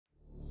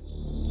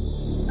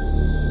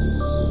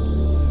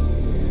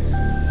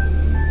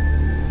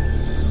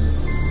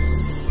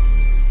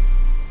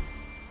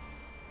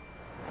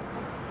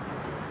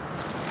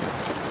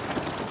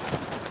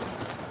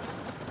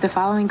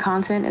following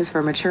content is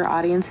for mature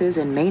audiences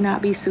and may not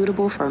be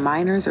suitable for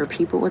minors or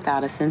people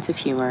without a sense of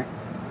humor.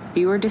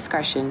 Viewer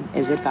discretion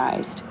is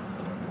advised.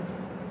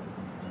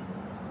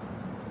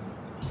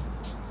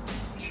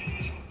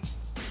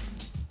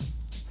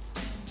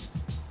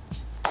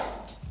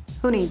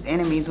 Who needs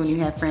enemies when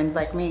you have friends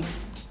like me?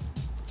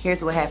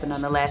 Here's what happened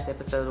on the last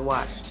episode of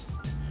Washed.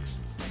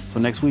 So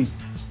next week,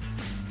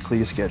 clear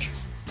your schedule.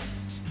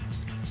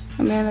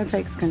 A man that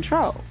takes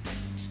control.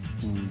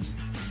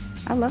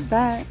 I love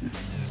that.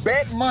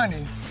 Bet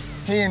money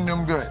he in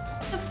them goods.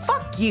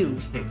 Fuck you.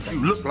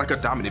 You look like a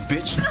dominant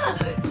bitch.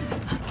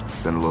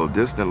 Been a little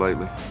distant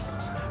lately.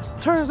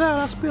 Turns out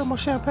I spilled my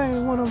champagne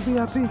in one of them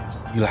VIP.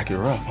 You like it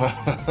rough, huh?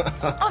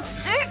 Oh,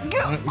 shit,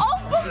 get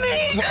over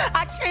me!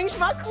 I changed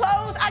my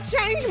clothes, I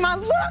changed my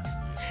look.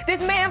 This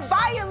man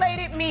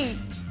violated me.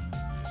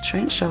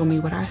 Trent showed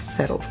me what I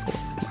settled for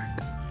with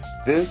Mark.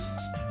 This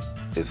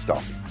is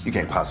stalking. You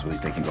can't possibly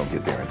think you're gonna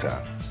get there in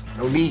time.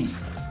 No need.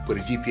 Put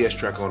a GPS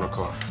tracker on her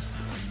car.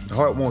 The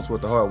heart wants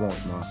what the heart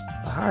wants, man.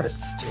 The heart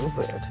is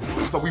stupid.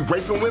 So we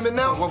raping women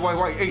now?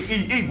 Wait,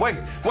 hey, wait.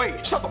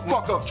 Shut the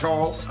fuck up,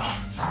 Charles.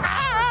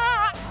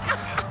 I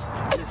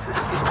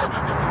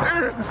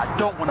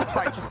don't want to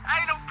fight you.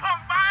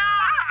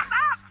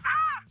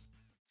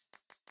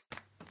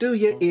 Do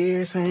your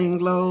ears hang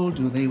low?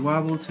 Do they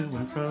wobble to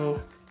and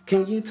fro?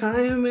 Can you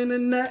tie him in a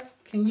knot?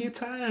 Can you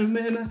tie him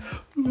in a...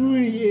 Ooh,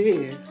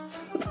 yeah.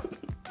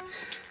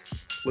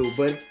 Little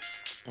buddy.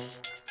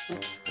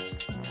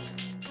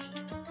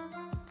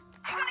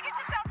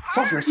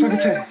 Sulfur,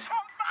 succotash.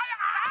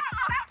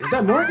 Is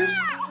that Marcus?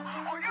 Oh,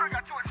 I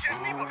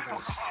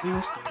gotta send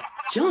this to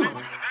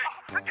John.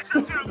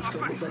 Let's go,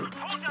 little buddy.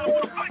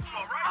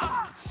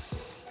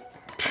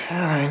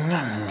 That ain't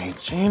nothing to me,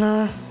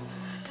 Gina.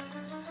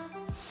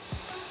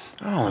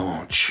 I only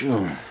want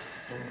you.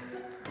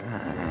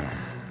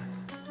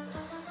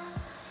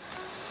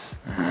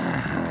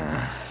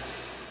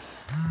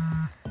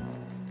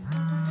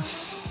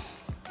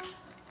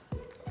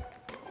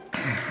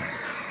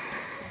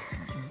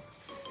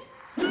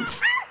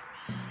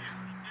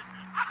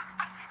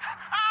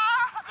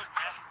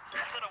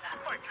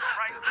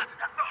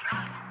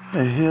 What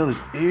the hell is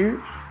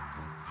ear?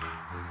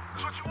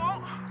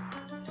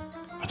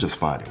 I just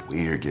find it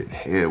weird getting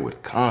head with a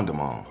condom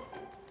on.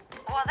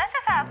 Well, that's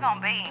just how it's gonna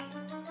be.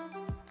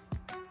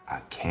 I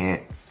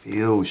can't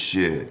feel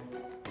shit.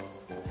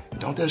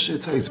 Don't that shit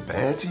taste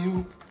bad to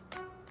you?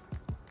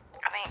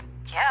 I mean,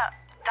 yeah.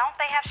 Don't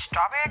they have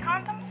strawberry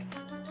condoms?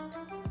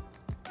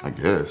 I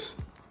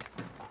guess.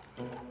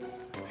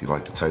 If you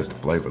like to taste the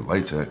flavor of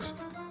latex.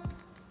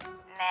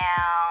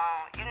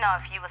 Now, you know,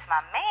 if you was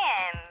my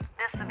man,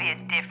 this would be a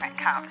different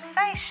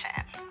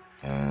conversation.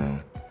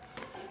 And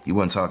you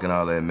wasn't talking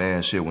all that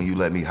man shit when you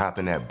let me hop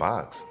in that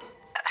box.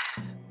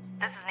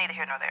 This is neither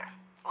here nor there.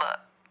 Look,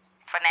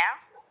 for now,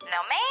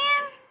 no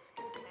man,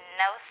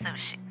 no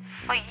sushi.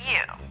 For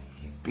you.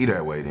 Be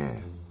that way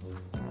then.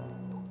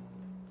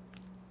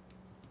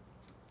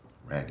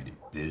 Raggedy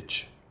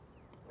bitch.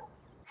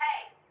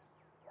 Hey,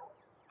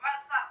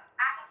 motherfucker,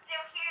 I can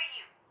still hear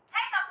you.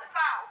 Hang up the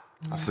phone.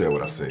 I said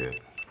what I said.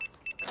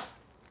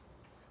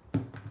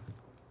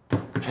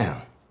 Damn.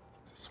 I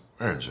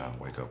swear John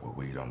wake up with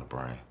weed on the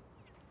brain.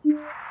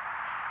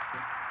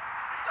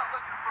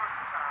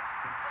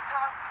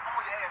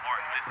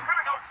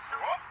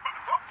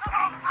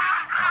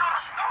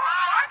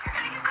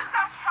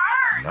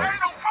 No, he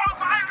can't.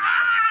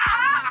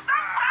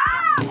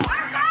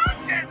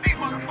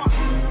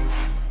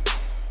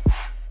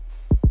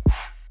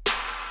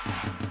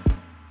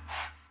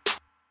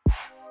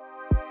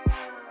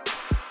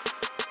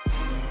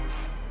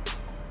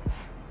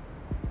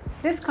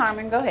 This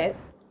Carmen, go ahead.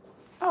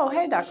 Oh,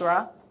 hey, Dr.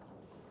 Ra.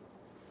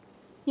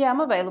 Yeah, I'm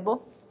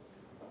available.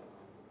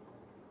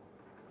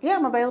 Yeah,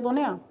 I'm available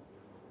now.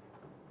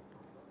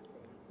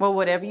 Well,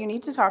 whatever you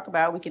need to talk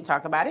about, we can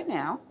talk about it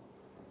now.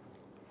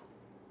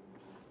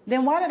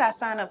 Then why did I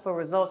sign up for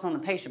results on the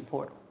patient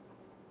portal?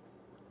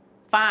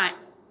 Fine.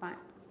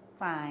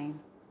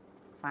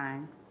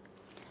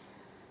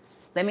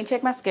 Let me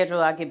check my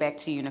schedule. I'll get back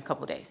to you in a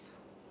couple days.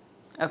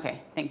 Okay,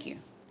 thank you.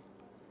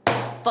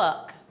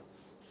 Fuck.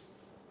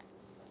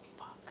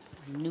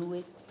 I knew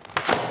it.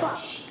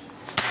 Fuck.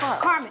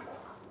 Carmen.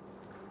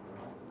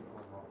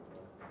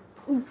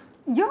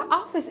 Your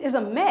office is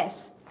a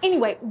mess.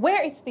 Anyway,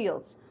 where is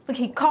Fields? Look,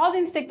 he called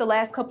in sick the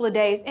last couple of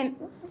days, and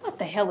what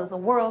the hell is a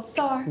world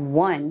star?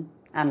 1,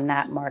 I'm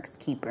not Mark's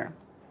keeper.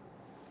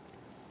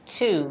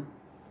 2,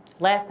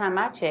 last time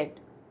I checked,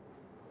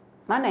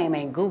 my name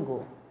ain't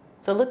Google.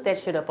 So look that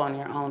shit up on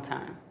your own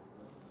time.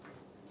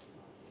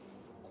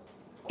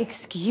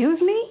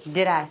 Excuse me?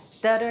 Did I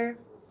stutter?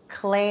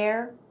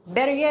 Claire?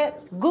 Better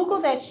yet, Google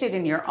that shit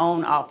in your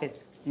own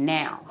office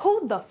now.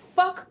 Who the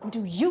fuck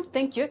do you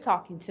think you're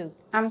talking to?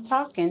 I'm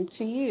talking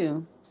to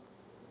you.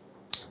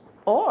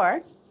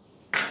 Or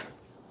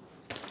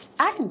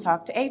I can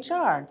talk to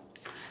HR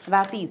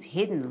about these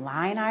hidden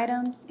line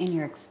items in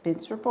your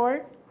expense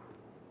report.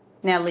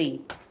 Now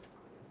leave.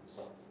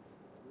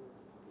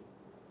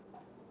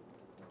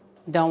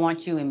 Don't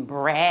want you and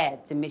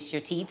Brad to miss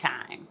your tea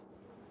time.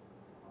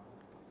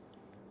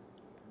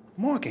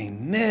 Mark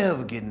ain't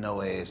never getting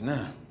no ass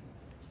now.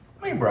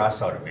 I mean, bro, I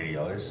saw the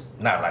video. It's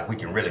not like we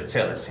can really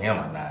tell it's him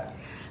or not.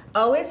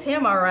 Oh, it's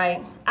him, all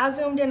right. I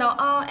zoomed in on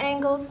all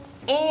angles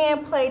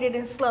and played it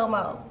in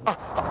slow-mo.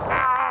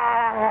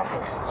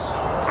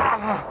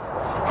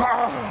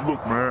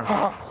 Look, man,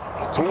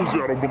 I told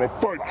you I don't want to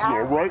fight you,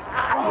 all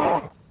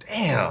right?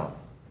 Damn.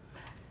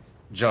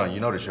 John, you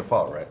know this your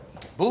fault, right?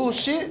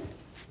 Bullshit.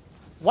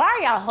 Why are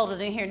y'all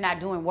holding in here not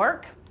doing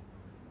work?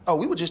 Oh,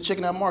 we were just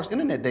checking out Mark's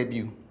internet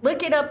debut.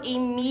 Look it up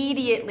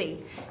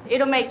immediately.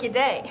 It'll make your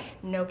day.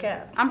 No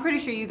cap. I'm pretty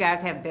sure you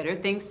guys have better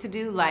things to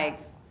do, like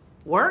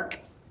work.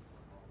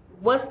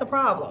 What's the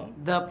problem?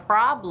 The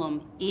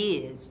problem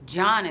is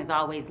John is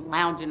always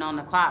lounging on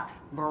the clock.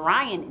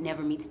 Brian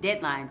never meets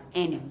deadlines.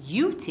 And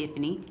you,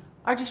 Tiffany,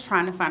 are just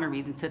trying to find a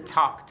reason to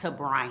talk to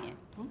Brian.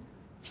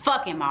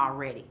 Fuck him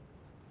already.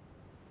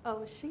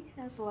 Oh, she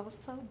has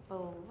lost her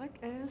black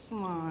ass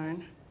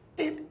mind.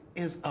 It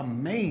is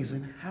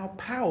amazing how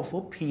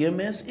powerful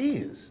PMS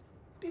is.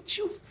 Did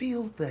you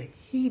feel the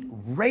heat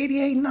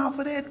radiating off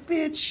of that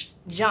bitch?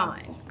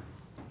 John,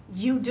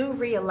 you do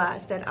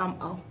realize that I'm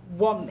a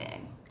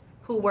woman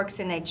who works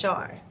in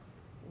HR,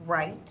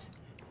 right?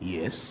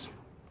 Yes,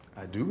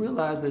 I do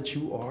realize that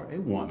you are a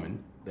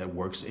woman that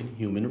works in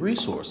human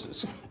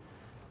resources.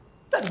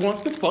 That wants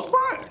to fuck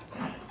Brian.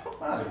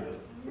 Out of here.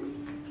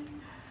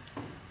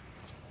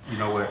 You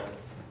know what?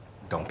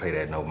 Don't pay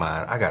that no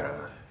mind. I got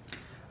a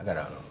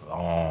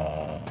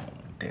long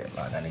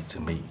deadline I need to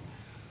meet.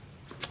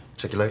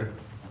 Check you later.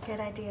 Good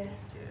idea.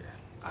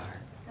 Yeah. All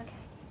right. Okay.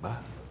 Bye.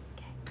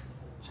 Okay.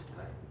 Check you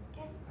later.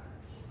 Okay.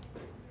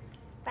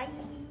 Bye.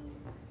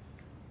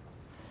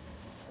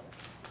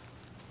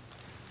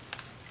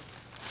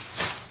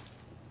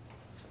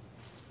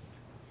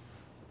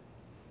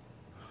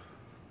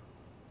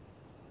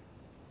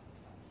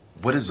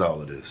 What is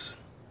all of this?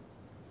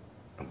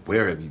 And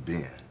where have you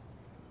been?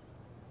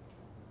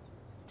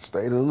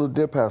 Stayed at a little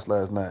dip house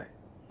last night.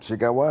 Shit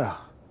got wild.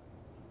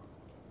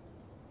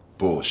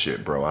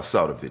 Bullshit, bro. I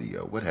saw the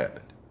video. What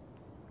happened?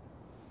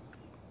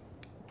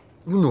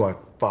 You knew I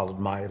followed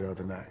Maya the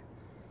other night.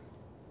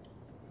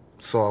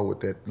 Saw her with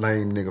that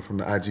lame nigga from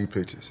the IG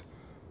pictures.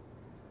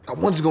 I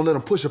wasn't just gonna let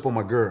him push up on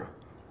my girl.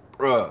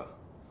 Bruh,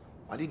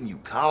 why didn't you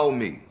call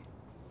me?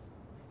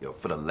 Yo,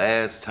 for the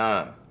last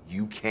time,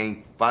 you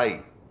can't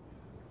fight.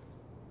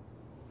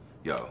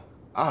 Yo,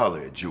 I'll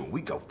holler at you and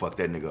we go fuck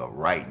that nigga up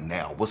right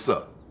now. What's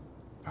up?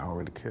 I don't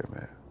really care,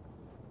 man.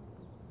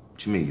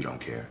 What you mean you don't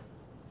care?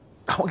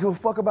 I don't give a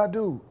fuck about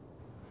dude.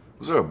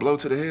 Was there a blow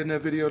to the head in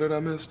that video that I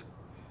missed?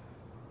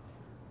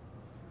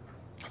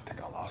 I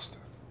think I lost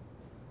her.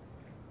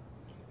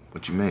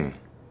 What you mean?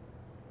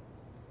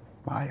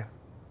 Maya.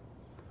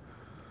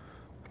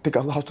 I think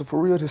I lost her for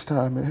real this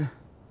time, man.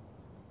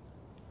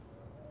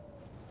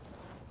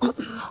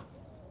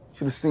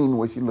 Should have seen the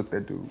way she looked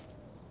at dude.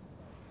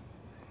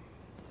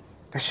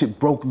 That shit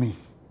broke me.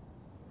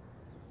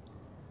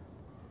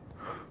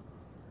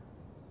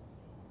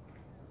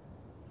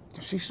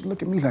 She should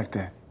look at me like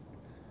that.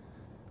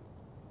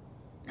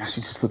 Now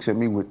she just looks at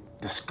me with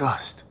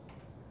disgust.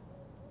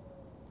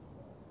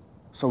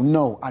 So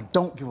no, I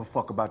don't give a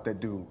fuck about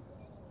that dude.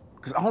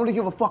 Because I only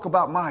give a fuck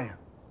about Maya.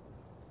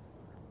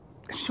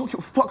 And she don't give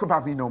a fuck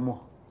about me no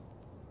more.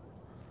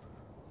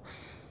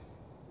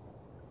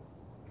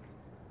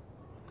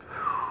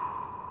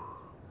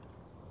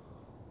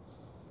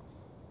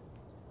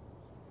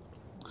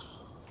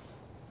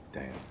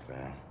 Damn,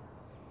 fam.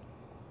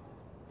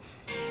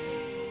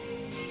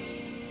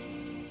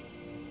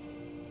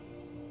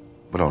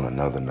 But on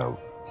another note,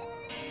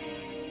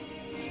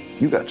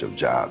 you got your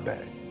job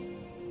back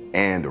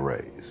and a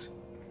raise.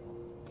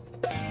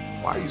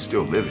 Why are you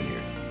still living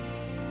here?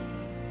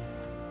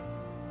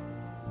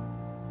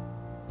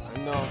 I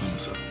know.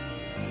 What's up?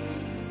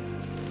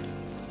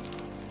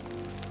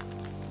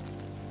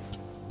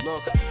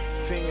 Look,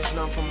 fingers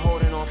numb from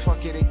holding on,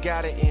 fuck it, it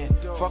gotta end.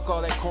 Fuck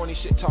all that corny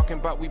shit talking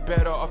about we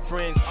better off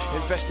friends.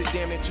 Invested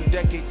damn near 2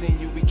 decades in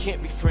you, we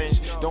can't be friends.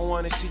 Don't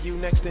wanna see you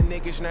next to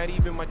niggas, not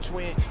even my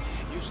twin.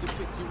 Used to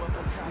pick you up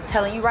on college. I'm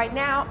telling you right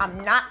now,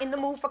 I'm not in the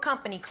mood for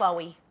company,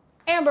 Chloe.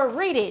 Amber,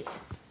 read it.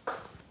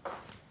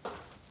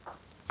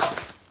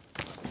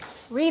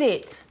 Read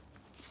it.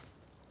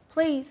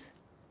 Please.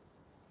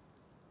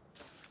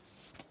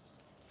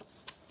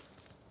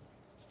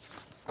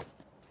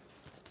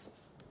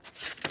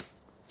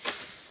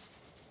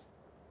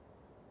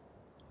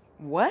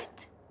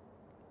 What?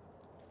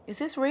 Is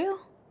this real?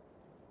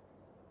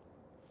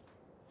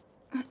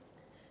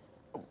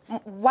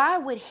 Why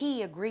would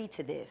he agree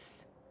to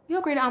this? You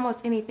agree to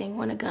almost anything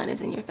when a gun is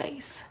in your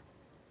face.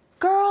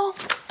 Girl,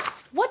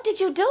 what did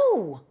you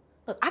do?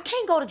 Look, I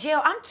can't go to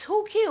jail. I'm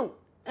too cute.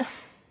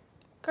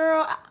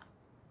 Girl,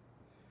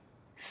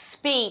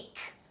 Speak.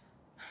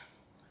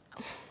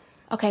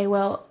 Okay,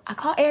 well, I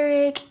called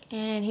Eric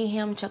and he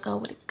him Chuck over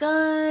with a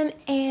gun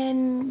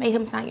and made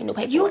him sign your new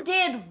paperwork. You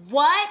did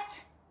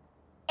what?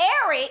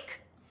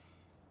 Eric?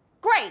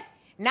 Great.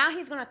 Now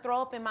he's gonna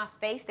throw up in my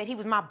face that he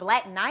was my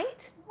Black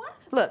Knight? What?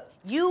 Look,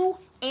 you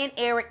and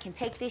Eric can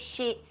take this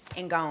shit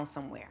and go on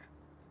somewhere.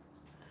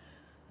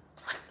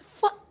 What the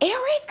fuck,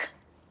 Eric?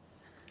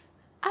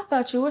 I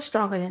thought you were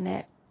stronger than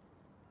that.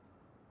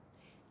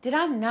 Did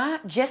I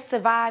not just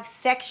survive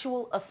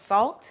sexual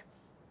assault?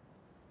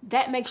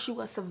 That makes you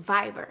a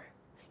survivor.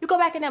 You go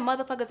back in that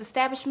motherfucker's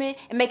establishment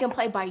and make him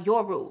play by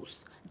your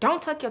rules.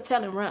 Don't tuck your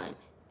tail and run.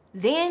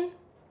 Then,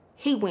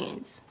 he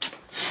wins.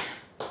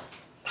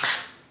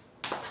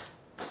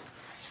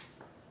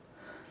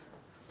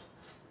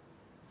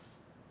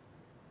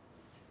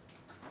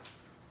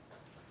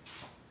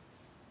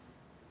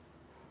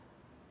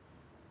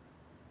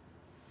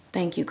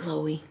 Thank you,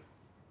 Khole.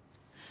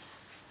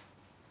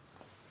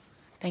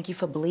 Thank you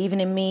for believing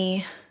in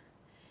me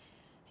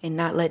and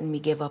not letting me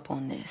give up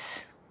on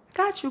this.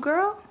 Got you,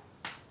 girl.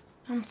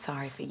 I'm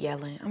sorry for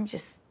yelling.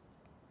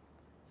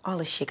 All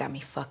this shit got me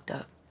fucked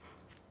up.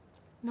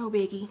 No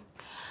biggie.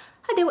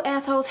 I deal with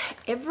assholes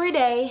every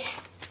day.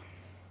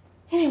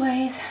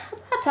 Anyways,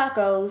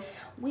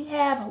 tacos. We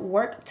have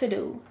work to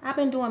do. I've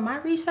been doing my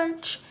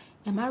research,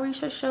 and my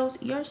research shows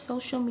your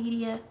social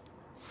media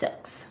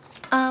sucks.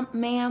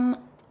 Ma'am,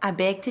 I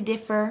beg to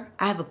differ.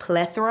 I have a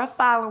plethora of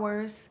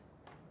followers.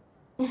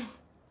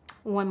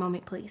 One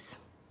moment, please.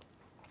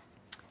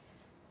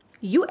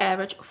 You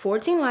average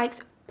 14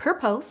 likes per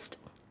post,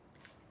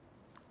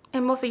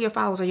 and most of your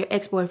followers are your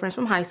ex-boyfriends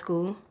from high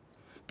school.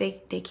 They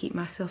keep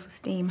my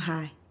self-esteem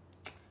high.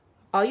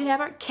 All you have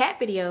are cat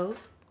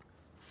videos,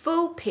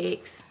 food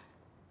pics,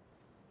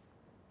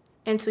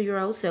 and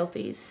 2-year-old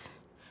selfies.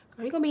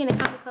 Girl, you're gonna be in the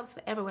comedy clubs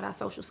forever without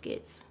social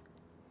skits.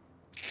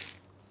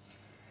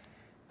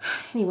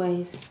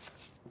 Anyways,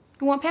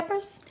 you want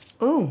peppers?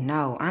 Ooh,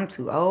 no, I'm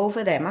too old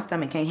for that. My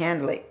stomach can't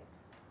handle it.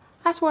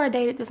 I swear I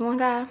dated this one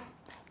guy.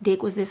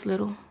 Dick was this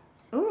little.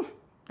 Ooh,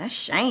 that's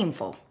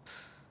shameful.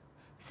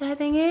 Sad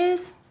thing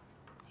is,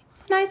 he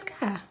was a nice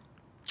guy.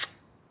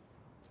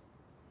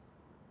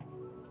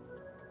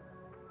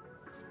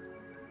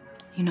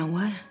 You know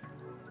what?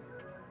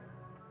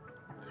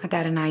 I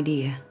got an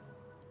idea.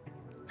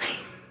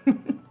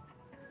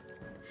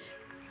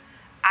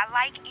 I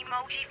like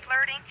emoji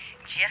flirting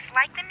just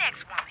like the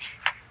next woman.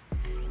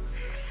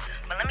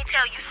 But let me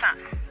tell you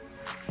something.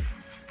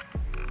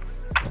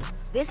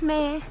 This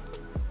man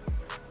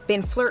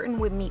been flirting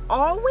with me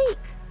all week.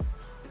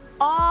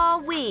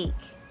 All week.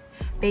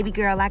 Baby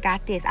girl, I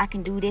got this. I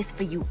can do this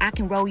for you. I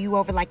can roll you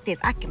over like this.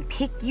 I can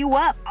pick you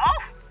up.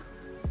 Oh,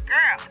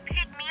 girl, the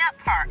pick me up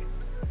part. And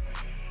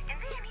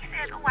then he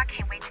said, oh, I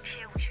can't wait to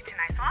chill with you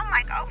tonight. So I'm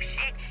like, oh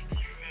shit. He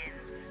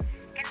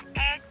sends an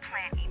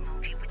eggplant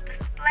emoji with the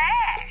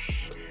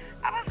splash.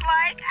 I was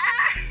like,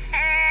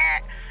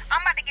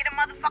 I'm about to get a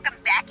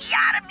motherfucking backy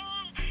out of me.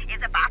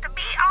 It's about to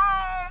be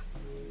on.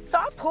 So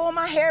I pull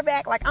my hair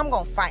back like I'm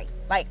gonna fight.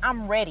 Like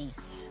I'm ready.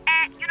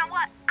 And you know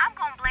what? I'm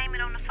gonna blame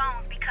it on the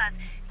phones because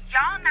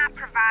y'all not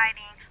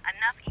providing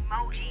enough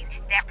emojis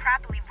that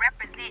properly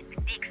represent the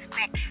dick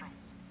spectrum.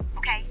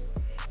 Okay?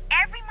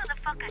 Every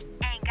motherfucker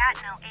ain't got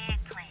no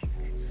eggplant.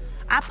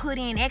 I put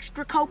in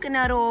extra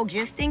coconut oil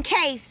just in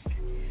case,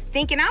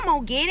 thinking I'm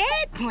gonna get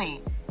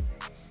eggplant.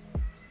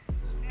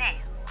 Now,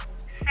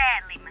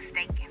 sadly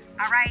mistaken,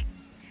 all right?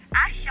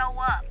 I show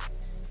up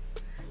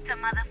to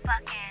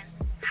motherfucking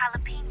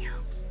jalapeno.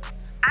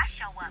 I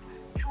show up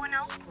to an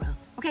okra.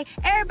 Okay,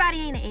 everybody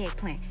ain't an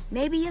eggplant.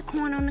 Maybe a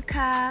corn on the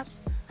cob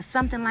or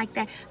something like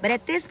that. But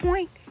at this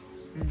point,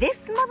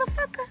 this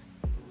motherfucker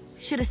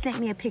should have sent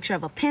me a picture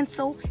of a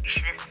pencil. You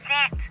should have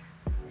sent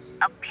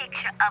a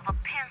picture of a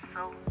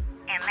pencil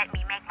and let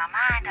me make my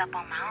mind up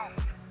on my own.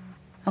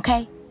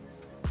 Okay?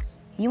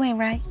 You ain't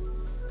right.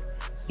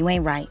 You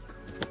ain't right.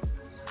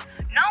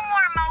 No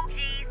more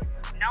emojis,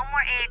 no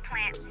more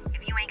eggplants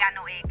if you ain't got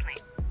no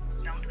eggplant.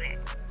 Don't do that.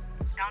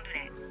 Don't do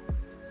that.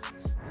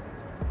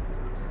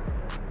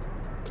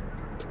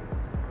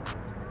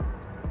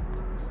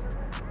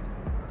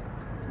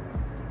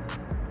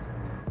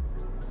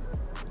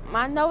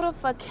 My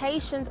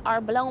notifications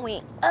are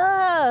blowing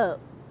up.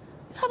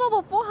 You have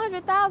over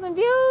 400,000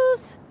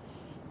 views,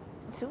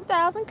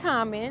 2,000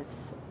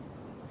 comments.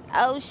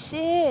 Oh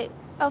shit,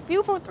 a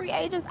few from 3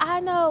 agents I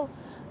know.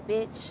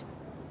 Bitch,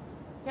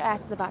 your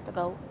ass is about to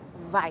go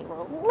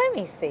viral. Let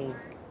me see.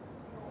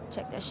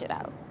 Check that shit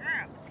out.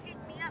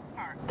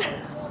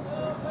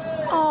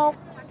 Oh,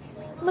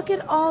 look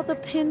at all the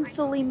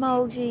pencil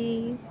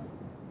emojis.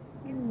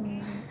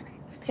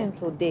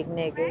 Pencil dick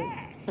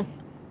niggas.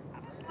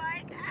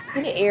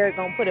 And Eric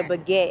gonna put a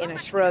baguette and a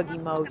shrug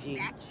emoji.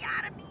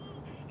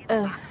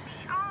 Ugh.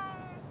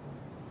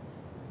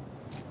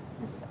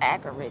 It's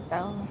accurate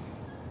though.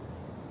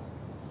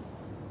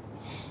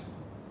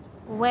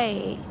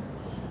 Wait,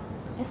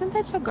 isn't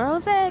that your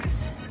girl's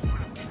ex?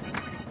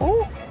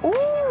 Ooh,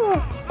 ooh,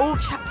 ooh,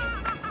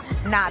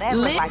 nah, that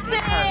look like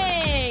it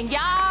hurt. Listen,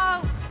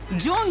 y'all,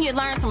 Junior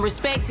learned some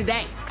respect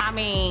today. I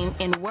mean,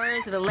 in the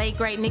words of the late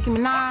great Nicki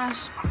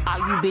Minaj, all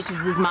you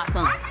bitches is my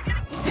son.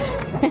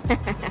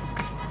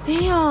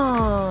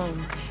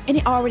 Damn. And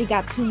it already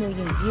got 2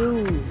 million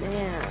views.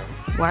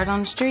 Yeah. Word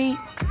on the street,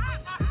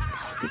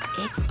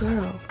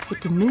 ex-girl with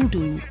the new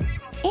dude.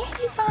 And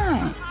he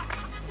fine.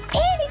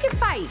 And he can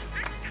fight.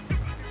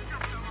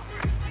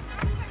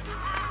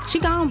 She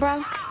gone,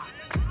 bro.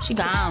 She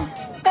gone.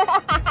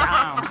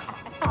 Gone.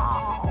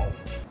 Oh.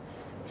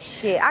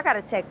 Shit, I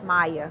gotta text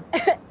Maya.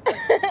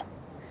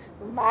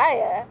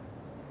 Maya?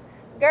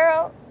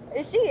 Girl,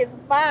 she is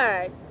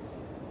fine.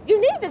 You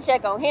need to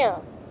check on him.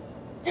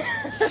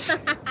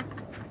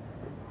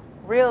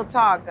 Real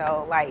talk,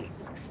 though. Like,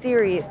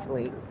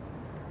 seriously.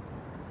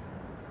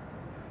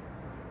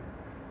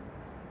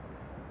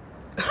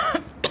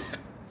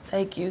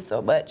 Thank you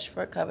so much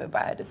for coming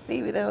by to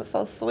see me. That was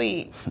so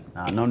sweet.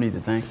 Nah, no need to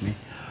thank me.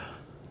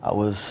 I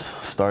was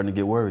starting to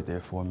get worried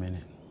there for a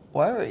minute.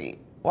 Worried?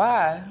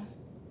 Why?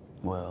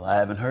 Well, I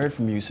haven't heard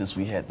from you since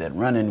we had that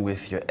run-in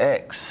with your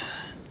ex.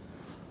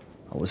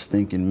 I was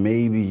thinking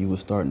maybe you were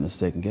starting to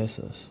second guess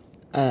us.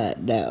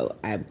 No,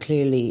 I'm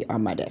clearly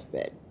on my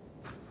deathbed.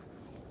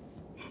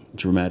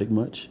 Dramatic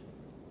much?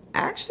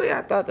 Actually,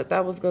 I thought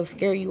that was gonna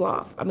scare you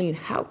off. I mean,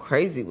 how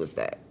crazy was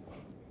that?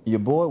 Your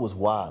boy was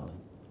wildin'.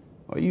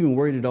 Are you even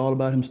worried at all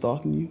about him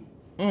stalking you?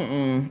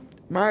 Mm-mm.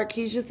 Mark,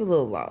 he's just a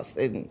little lost,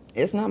 and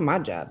it's not my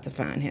job to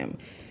find him.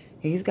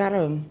 He's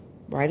gotta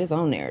write his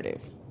own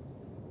narrative.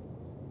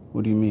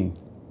 What do you mean?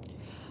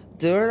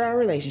 During our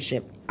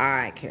relationship,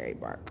 I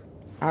carried Mark.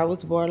 I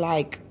was more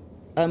like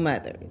a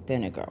mother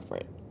than a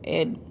girlfriend,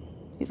 and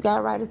he's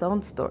gotta write his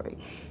own story.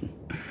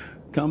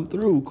 Come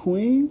through,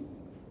 queen.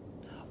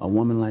 A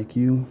woman like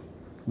you,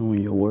 knowing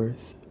your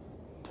worth,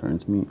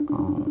 turns me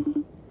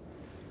on.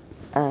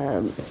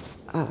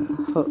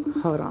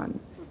 Hold on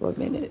 1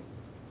 minute.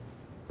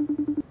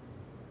 Damn,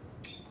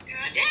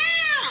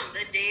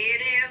 the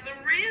dead has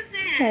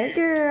arisen. Hey,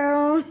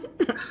 girl.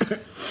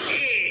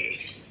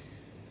 Ish.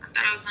 I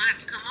thought I was gonna have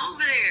to come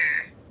over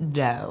there.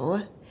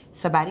 No,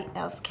 somebody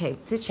else came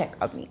to check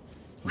on me.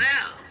 Well,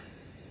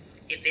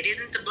 if it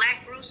isn't the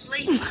Black Bruce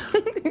Lee.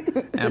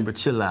 Amber,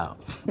 chill out,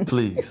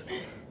 please.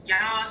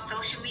 Y'all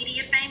social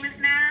media famous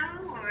now,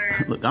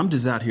 or? Look, I'm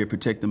just out here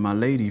protecting my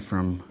lady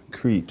from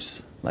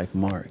creeps like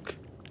Mark.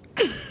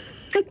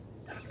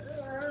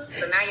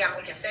 So now y'all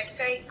making sex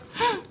tapes?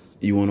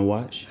 You want to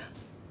watch?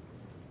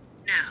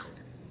 No.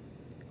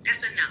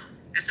 That's a no.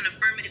 That's an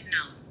affirmative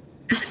no.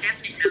 That's a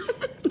definite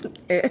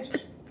no.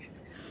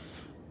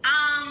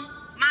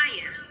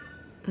 Maya.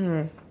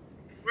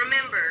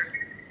 Remember,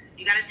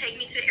 you gotta take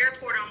me to the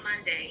airport on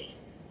Monday.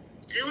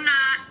 Do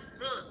not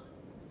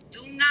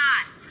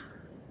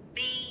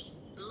be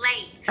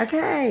late.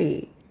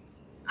 Okay.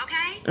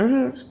 Okay?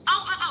 Mm-hmm.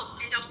 Oh,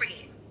 and don't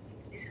forget,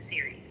 this is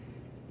serious.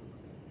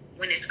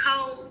 When it's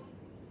cold,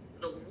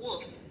 the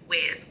wolf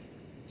wears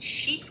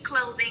sheep's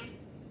clothing.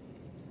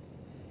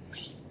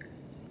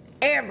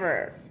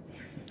 Amber.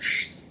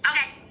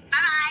 Okay,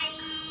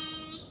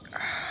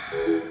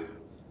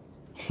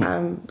 bye-bye.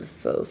 I'm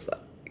so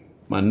sorry.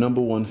 My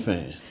 #1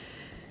 fan.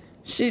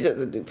 She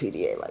doesn't do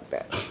PDA like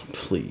that.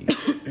 Please.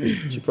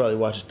 She probably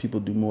watches people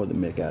do more than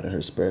make out in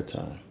her spare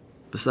time.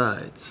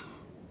 Besides,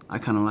 I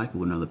kind of like it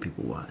when other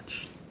people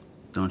watch.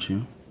 Don't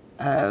you?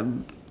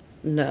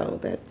 No,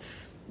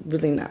 that's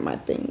really not my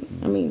thing.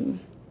 I mean,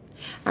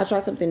 I'll try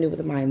something new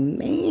with my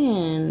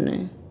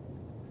man,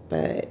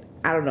 but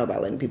I don't know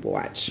about letting people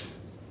watch.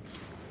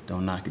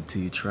 Don't knock it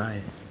till you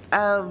try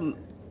it.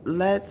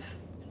 Let's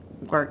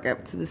work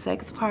up to the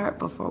sex part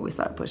before we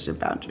start pushing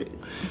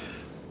boundaries.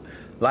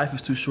 Life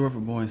is too short for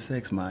boring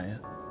sex, Maya.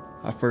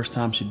 Our first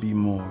time should be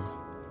more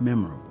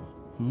memorable.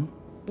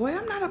 Boy,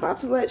 I'm not about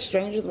to let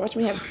strangers watch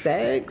me have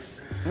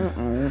sex.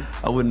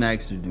 I wouldn't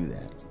ask you to do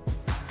that.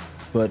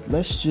 But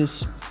let's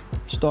just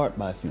start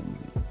by filming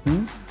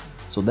it.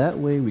 So that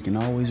way we can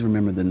always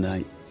remember the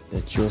night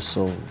that your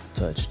soul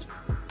touched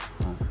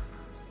mine.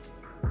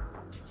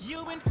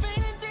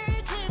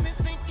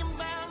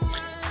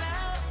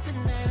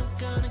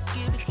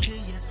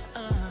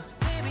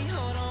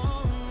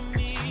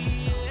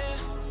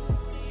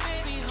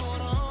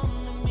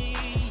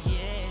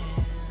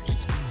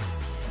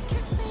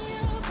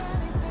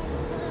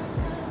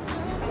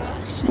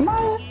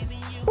 Maya,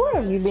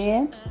 where have you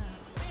been?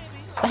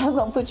 I was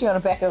gonna put you on the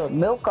back of a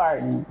milk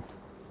carton.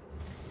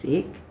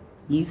 Sick?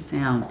 You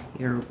sound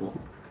terrible.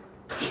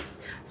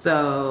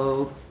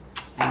 So,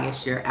 I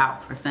guess you're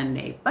out for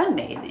Sunday fun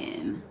day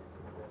then.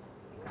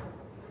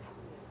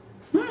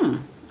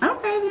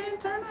 Okay then,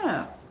 turn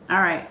up. All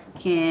right,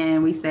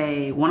 can we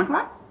say 1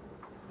 o'clock?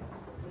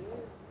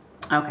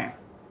 Okay.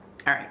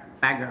 All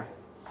right, bye girl.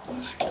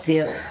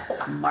 Till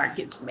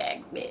Market's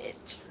back,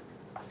 bitch.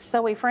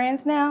 So we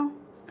friends now?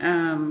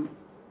 I'm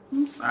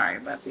sorry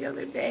about the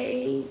other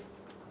day.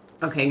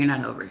 Okay, you're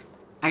not over it.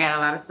 I got a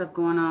lot of stuff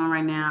going on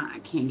right now. I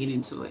can't get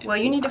into it. Well,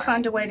 you need to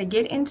find a way to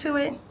get into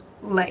it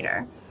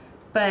later.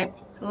 But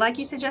like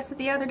you suggested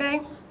the other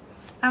day,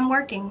 I'm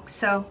working,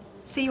 so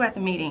see you at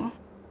the meeting.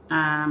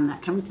 I'm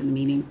not coming to the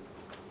meeting.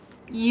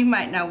 You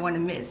might not want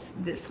to miss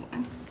this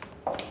one.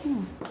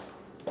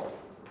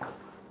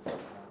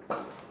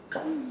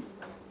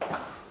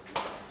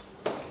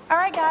 All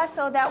right, guys,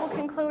 so that will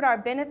conclude our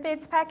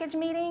benefits package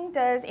meeting.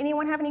 Does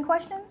anyone have any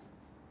questions?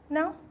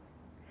 No?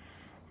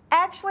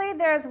 At Actually,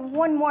 there's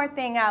one more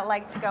thing I'd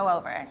like to go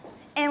over.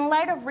 In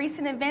light of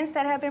recent events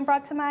that have been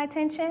brought to my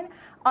attention,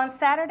 on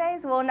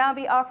Saturdays, we'll now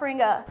be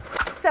offering a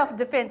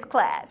self-defense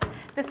class.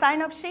 The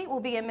sign-up sheet will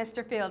be in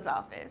Mr. Fields'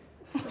 office.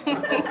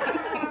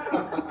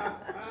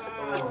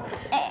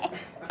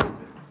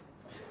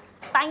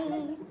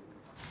 Bye.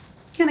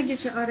 Can I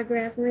get your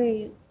autograph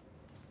read?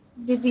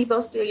 Did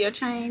Debo steal your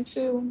chain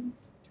too?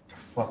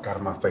 Fuck out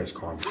of my face,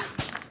 Carmen.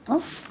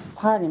 Oh,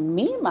 pardon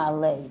me, my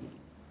lady.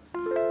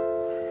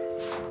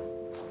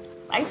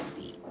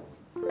 Feisty.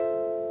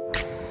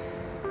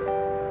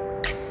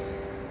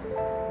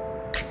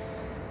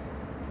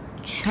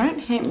 Trent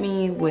hit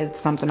me with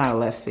something out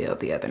of left field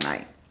the other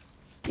night.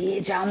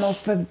 Bitch, I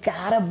almost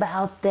forgot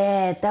about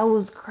that. That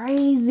was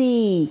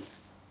crazy.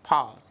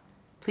 Pause.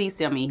 Please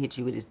tell me he hit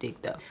you with his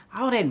dick, though.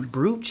 All that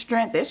brute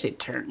strength, that shit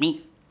turned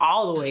me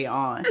all the way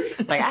on.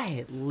 Like, I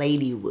had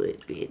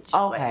Ladywood, bitch.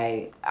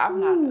 Okay,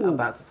 I'm not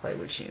about to play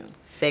with you.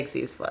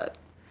 Sexy as fuck.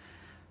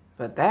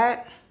 But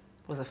that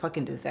was a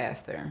fucking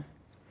disaster.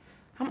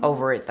 I'm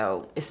over it,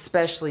 though,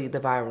 especially the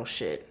viral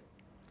shit.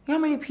 You know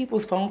how many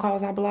people's phone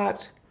calls I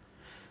blocked?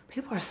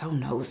 People are so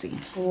nosy.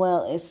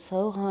 Well, it's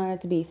so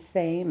hard to be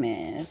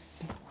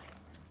famous.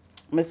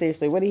 But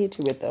seriously, what did he hit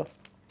you with, though?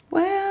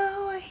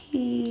 Well,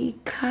 he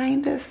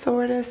kinda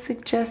sorta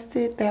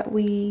suggested that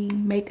we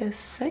make a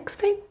sex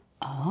tape.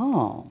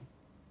 Oh.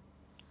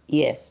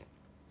 Yes.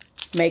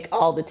 Make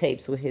all the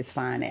tapes with his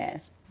fine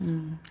ass.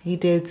 He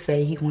did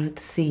say he wanted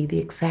to see the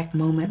exact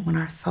moment when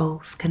our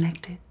souls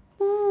connected.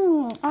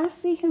 I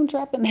see him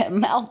dropping that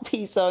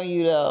mouthpiece on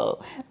you,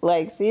 though.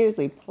 Like,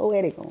 seriously,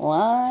 poetic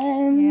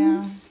lines.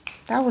 Yeah,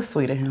 that was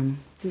sweet of him.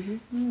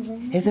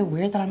 Is it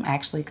weird that I'm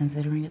actually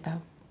considering it,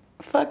 though?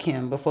 Fuck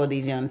him before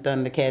these young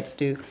Thundercats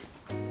do.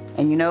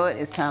 And you know what?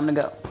 It's time to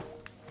go.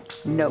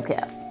 No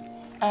cap.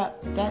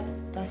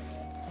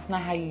 That's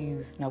not how you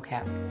use no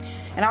cap.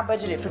 And I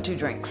budgeted for 2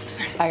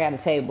 drinks. I got a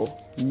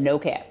table. No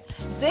cap.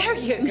 There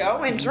you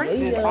go, and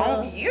drinks is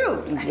on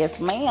you. Yes,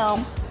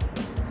 ma'am.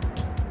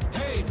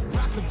 Hey,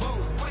 rock the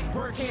boat,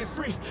 work hands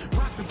free.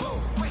 Rock the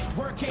boat,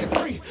 work hands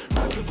free.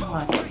 Rock the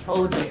boat. I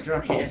told you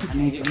drunk ass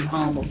made him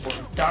home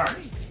before dark.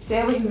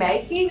 Did we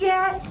make it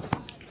yet?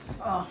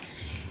 Oh.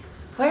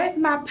 Where's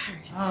my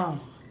purse? Oh.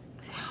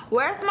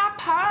 Where's my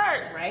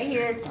purse? Right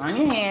here. It's on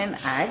your hand.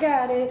 I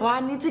got it. Well, I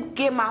need to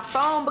get my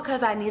phone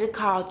because I need to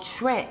call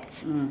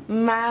Trent.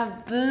 My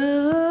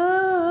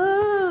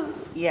boo.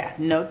 Yeah,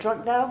 no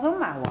drunk dials on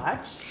my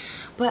watch.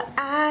 But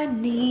I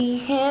need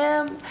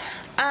him.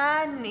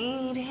 I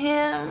need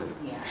him.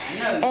 Yeah, I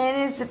know.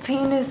 And it's a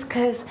penis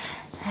because...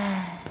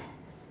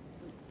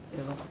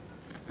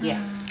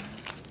 yeah.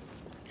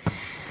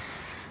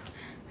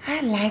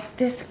 I like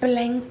this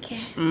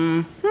blanket.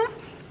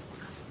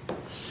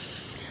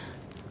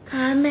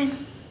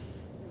 Carmen.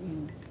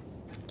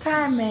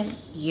 Carmen.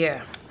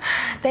 Yeah.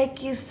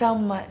 Thank you so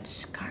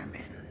much,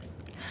 Carmen.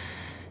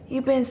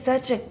 You've been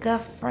such a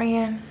good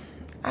friend.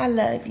 I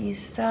love you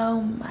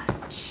so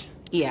much.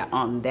 Yeah,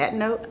 on that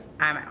note,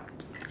 I'm out.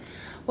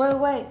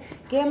 Wait.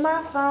 Get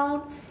my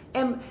phone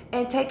and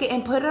take it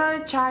and put it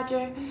on a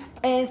charger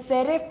and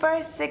set it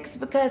for 6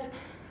 because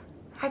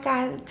I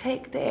gotta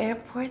take the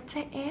airport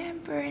to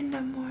Amber in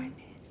the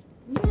morning.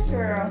 Yeah,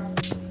 girl.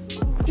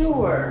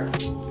 Sure.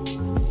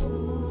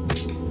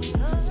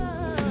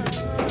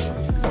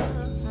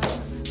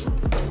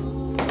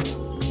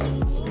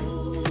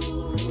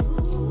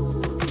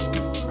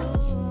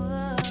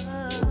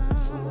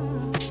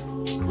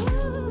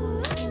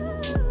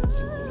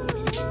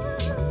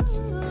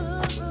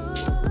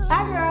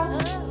 Bye, girl.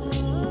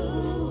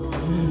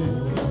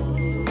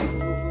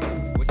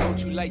 Well, don't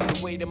you like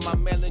the way that my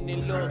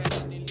melanin look?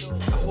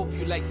 I hope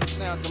you like the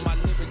sounds of my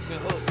lyrics and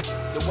hooks.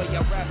 The way I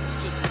rap is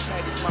just as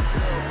tight as my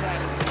blood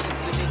pattern.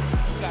 Listening,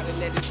 you gotta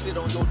let it sit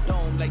on your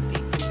dome like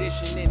deep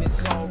conditioning.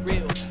 It's all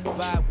real.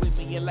 Vibe with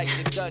me and like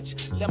the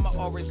Dutch. Let my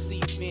aura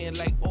seep in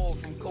like oil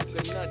from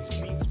coconuts.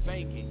 Beats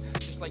banking,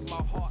 just like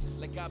my heart,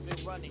 like I've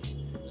been running.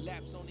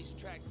 Laps on these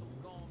tracks,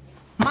 I'm gone.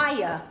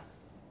 Maya.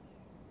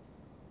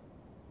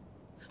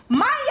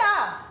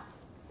 Maya!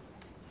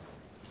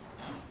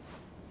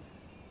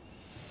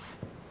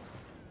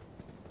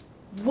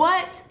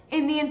 What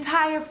in the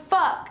entire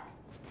fuck?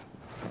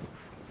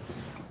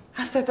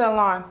 I set the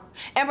alarm.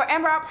 Amber,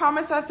 I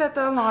promise I set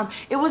the alarm.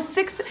 It was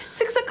 6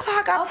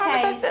 o'clock. I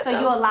promise I set the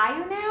alarm. So you a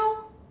liar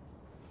now?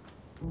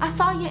 I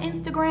saw your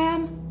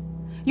Instagram.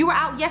 You were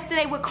out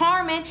yesterday with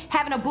Carmen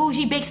having a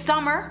bougie big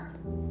summer.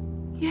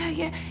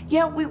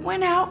 Yeah, we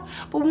went out,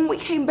 but when we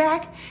came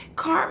back,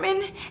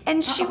 Carmen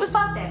and she was...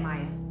 Fuck that,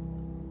 Maya.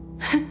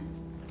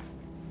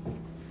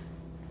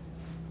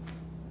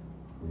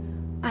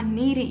 I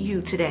needed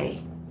you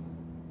today.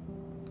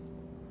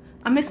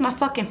 I missed my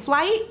fucking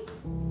flight.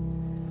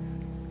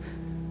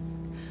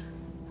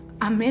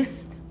 I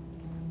missed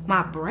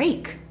my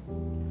break.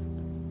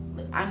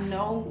 I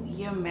know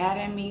you're mad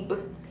at me, but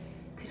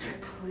could you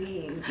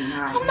please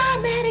not? I'm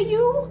not mad at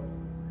you.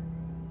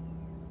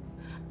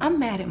 I'm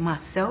mad at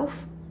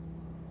myself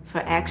for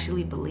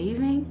actually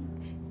believing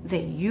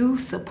that you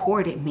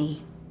supported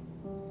me.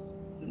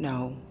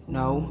 No,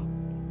 No.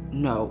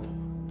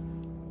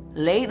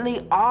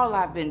 Lately, all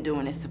I've been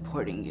doing is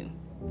supporting you.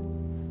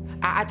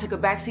 I took a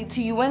backseat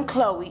to you and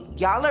Chloe.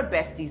 Y'all are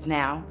besties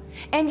now.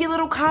 And your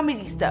little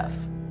comedy stuff.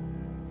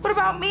 What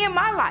about me and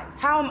my life?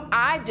 How am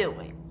I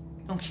doing?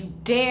 Don't you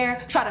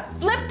dare try to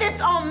flip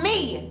this on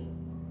me!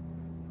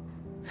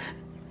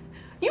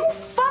 You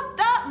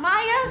fucked up,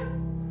 Maya!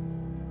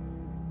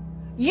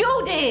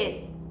 You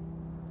did!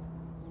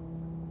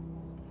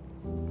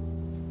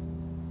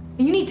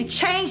 You need to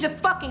change the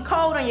fucking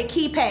code on your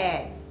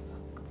keypad.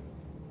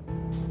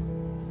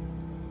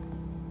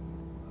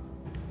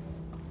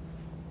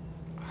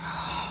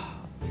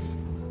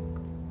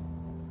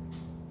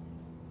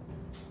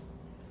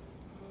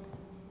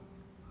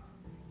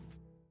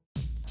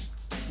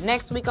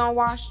 Next week on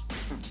Wash,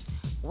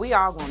 we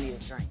all gonna need a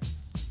drink.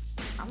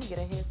 I'm gonna get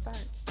a head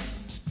start.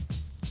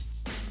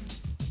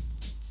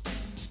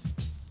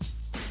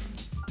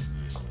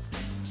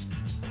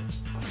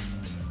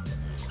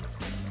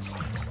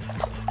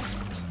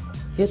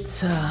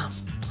 It's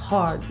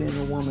hard being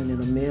a woman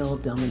in a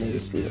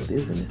male-dominated field,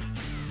 isn't it?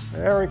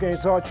 Eric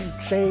ain't taught you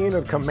chain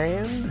of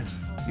command?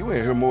 You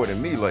ain't here more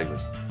than me lately.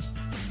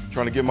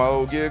 Trying to get my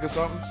old gig or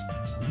something?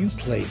 You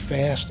play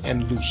fast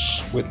and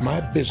loose with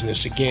my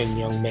business again,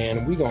 young man,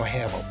 and we gonna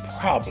have a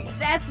problem.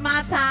 That's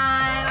my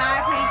time.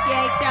 I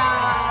appreciate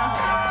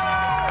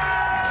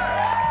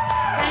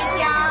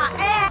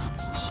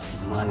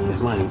y'all. Money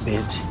is money,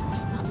 bitch.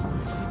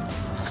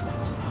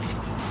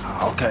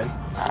 Okay.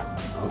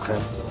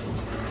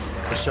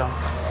 For sure.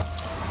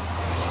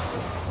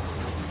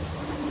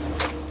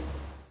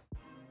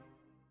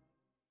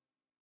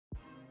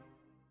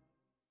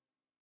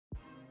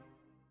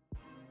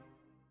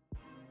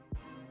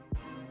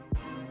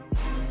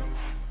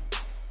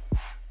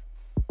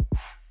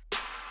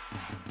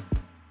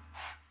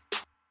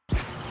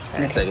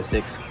 Second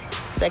six.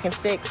 Second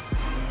six.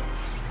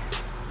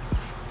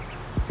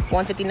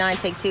 159,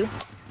 take 2.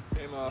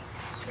 Game off.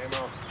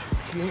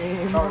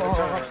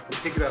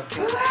 Pick it up,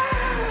 King.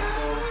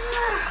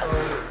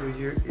 Through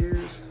your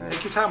ears.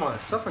 Take your time on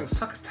it. Suffering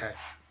sucks tag.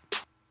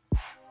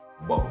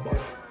 Bubble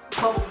butter.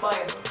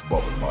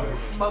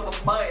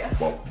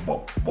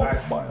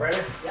 Ready?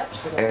 Yep.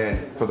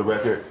 And for the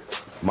record,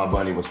 my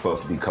bunny was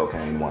supposed to be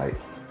cocaine white.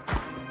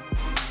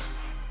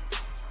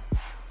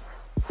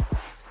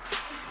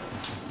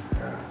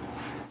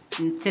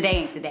 Today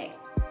ain't today.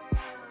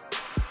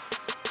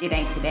 It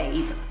ain't today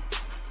either.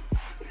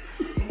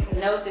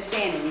 Note to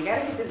Shannon, you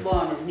gotta get this boy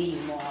on his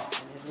knees more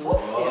often. It's a little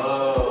stiff.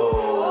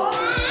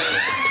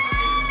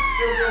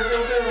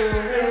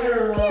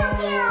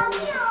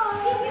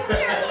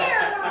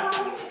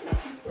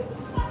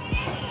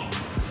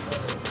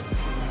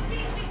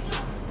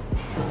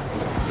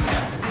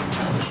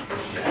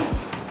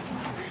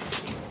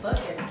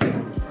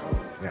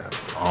 Got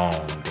a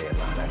long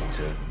deadline I need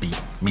to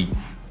meet.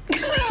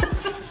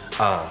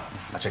 I'll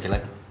check you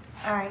later.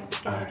 All right,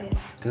 good idea.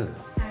 Good.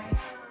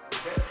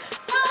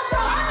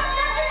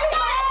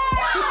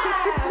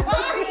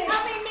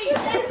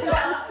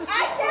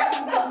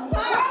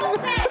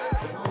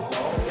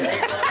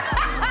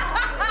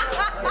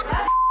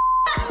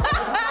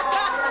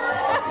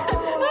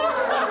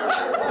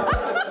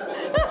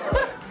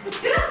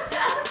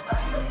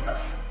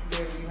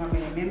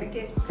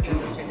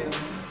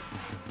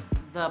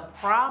 The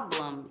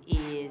problem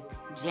is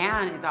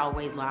John is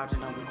always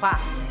lounging on the clock.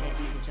 That's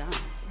nigga John.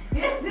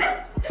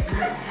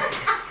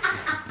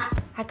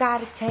 I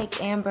gotta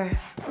take Amber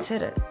to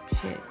the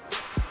shit.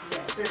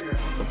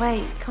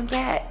 Wait, come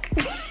back.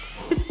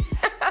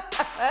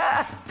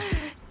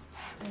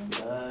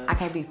 I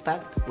can't be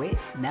fucked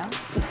with, no.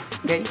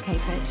 Girl, you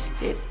can't touch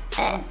this.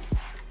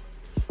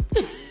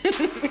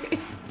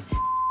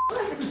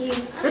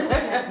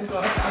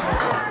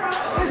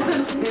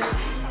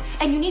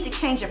 And you need to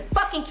change your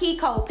fucking key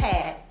code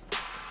pad.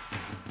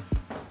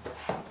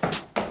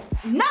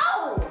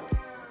 No!